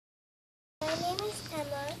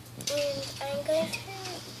going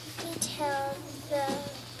to retell the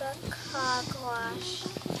book Hogwash.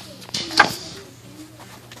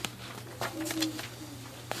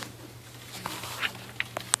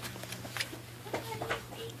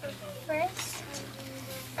 First,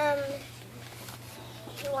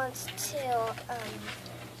 he wants to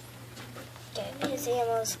get his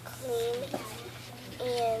animals clean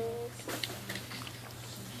and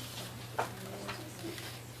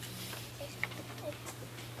it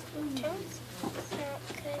turns out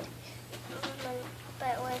good,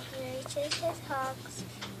 but when he reaches his hogs,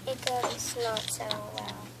 it goes not so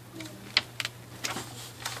well.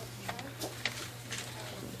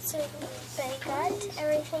 So, but he got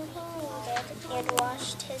everything he needed and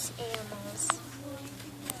washed his animals.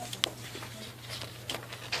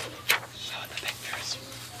 Show the pictures.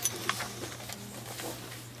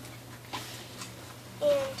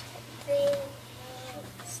 And they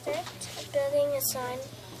start building a sign,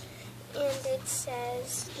 and it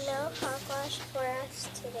says, "No hogwash for us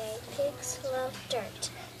today. Pigs love dirt,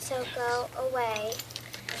 so go away."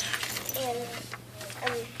 And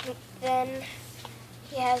then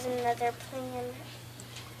he has another plan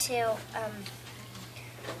to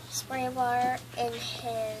spray water in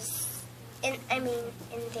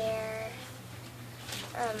their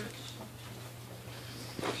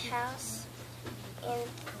house, and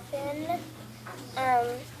then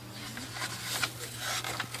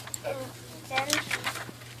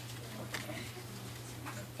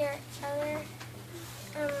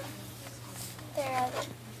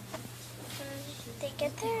they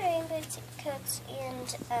get their rainbow coats and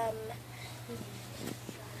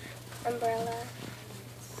umbrella,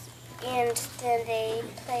 and then they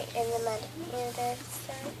play in the mud.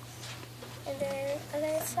 And their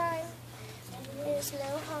other sign is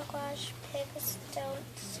 "No hogwash, pigs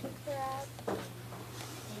don't scrub."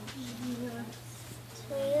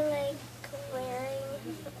 We like wearing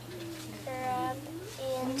grub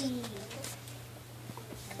and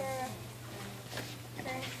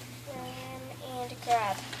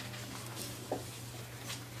grub.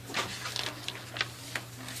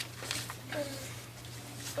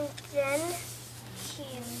 And then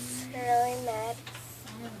he's really mad.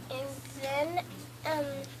 And then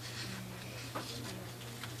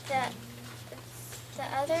the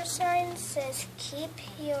other sign says, "Keep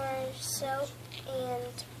your soap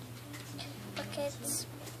and buckets,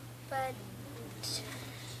 but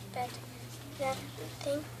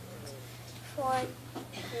thanks for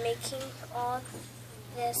making all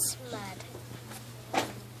this mud."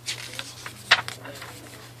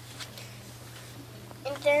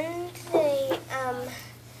 And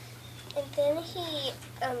then he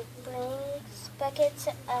brings buckets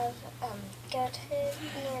of goat food,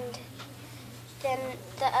 and then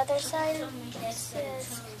the other sign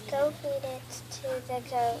says, "Go feed it to the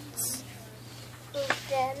goats." And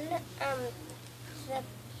then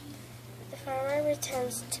the farmer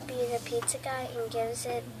pretends to be the pizza guy and gives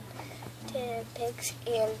it to the pigs,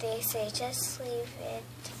 and they say, "Just leave it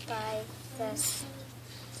by the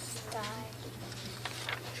sty."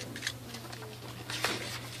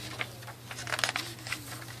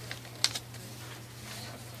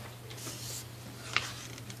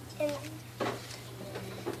 And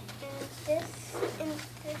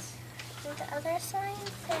the other sign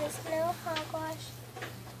says, "No hogwash,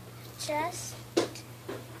 just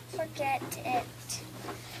forget it."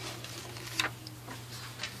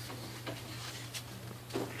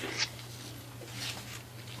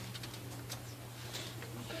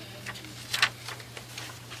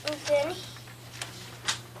 And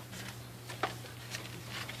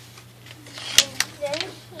then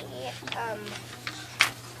he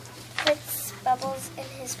puts bubbles in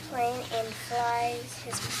his plane and flies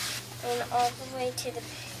his plane all the way to the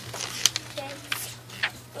pigs,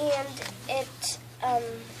 and it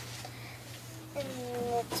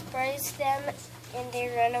sprays them and they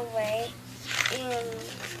run away, and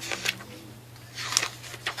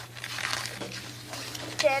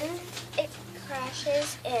then it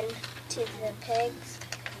crashes into the pigs,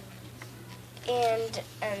 and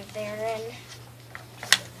they run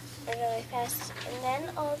really fast, and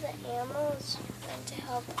then all the animals run to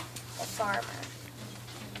help the farmer.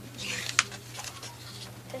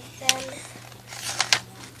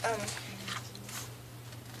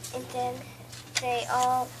 And then they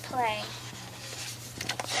all play.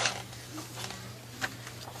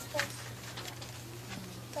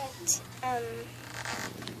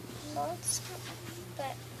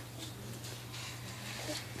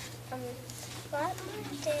 But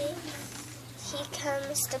one day he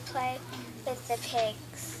comes to play with the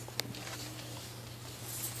pigs.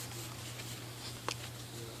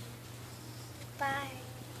 Bye.